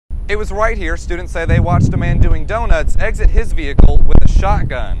It was right here. Students say they watched a man doing donuts exit his vehicle with a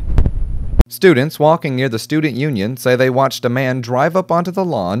shotgun. Students walking near the student union say they watched a man drive up onto the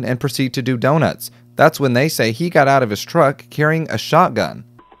lawn and proceed to do donuts. That's when they say he got out of his truck carrying a shotgun.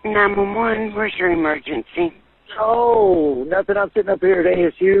 911, where's your emergency? Oh, nothing. I'm sitting up here at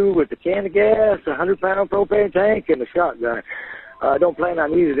ASU with a can of gas, a 100-pound propane tank, and a shotgun. I don't plan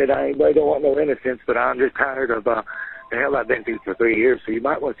on using it. Anybody don't want no innocence, but I'm just tired of the hell I've been through for 3 years, so you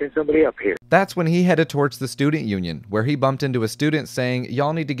might want to send somebody up here. That's when he headed towards the student union, where he bumped into a student saying,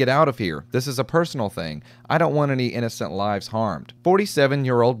 "Y'all need to get out of here. This is a personal thing. I don't want any innocent lives harmed."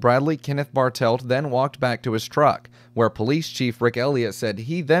 47-year-old Bradley Kenneth Bartelt then walked back to his truck, where Police Chief Rick Elliott said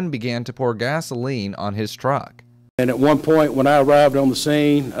he then began to pour gasoline on his truck. And at one point, when I arrived on the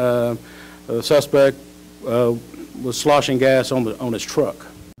scene, the suspect was sloshing gas on his truck.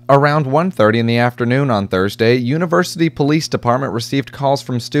 Around 1:30 in the afternoon on Thursday, University Police Department received calls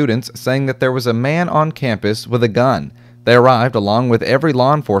from students saying that there was a man on campus with a gun. They arrived along with every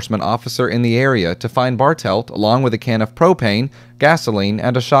law enforcement officer in the area to find Bartelt along with a can of propane, gasoline,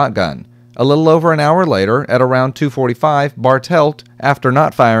 and a shotgun. A little over an hour later, at around 2:45, Bartelt, after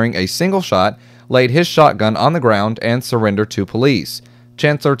not firing a single shot, laid his shotgun on the ground and surrendered to police.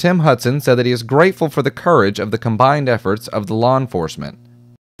 Chancellor Tim Hudson said that he is grateful for the courage of the combined efforts of the law enforcement.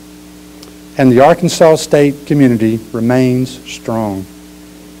 And the Arkansas State community remains strong.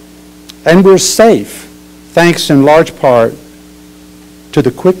 And we're safe, thanks in large part to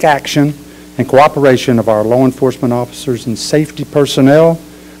the quick action and cooperation of our law enforcement officers and safety personnel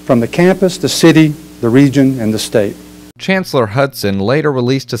from the campus, the city, the region, and the state. Chancellor Hudson later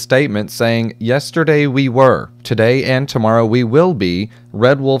released a statement saying, "Yesterday we were, today and tomorrow we will be,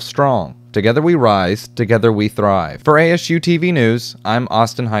 Red Wolf strong. Together we rise, together we thrive." For ASU TV News, I'm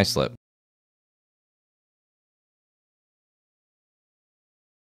Austin Heislip.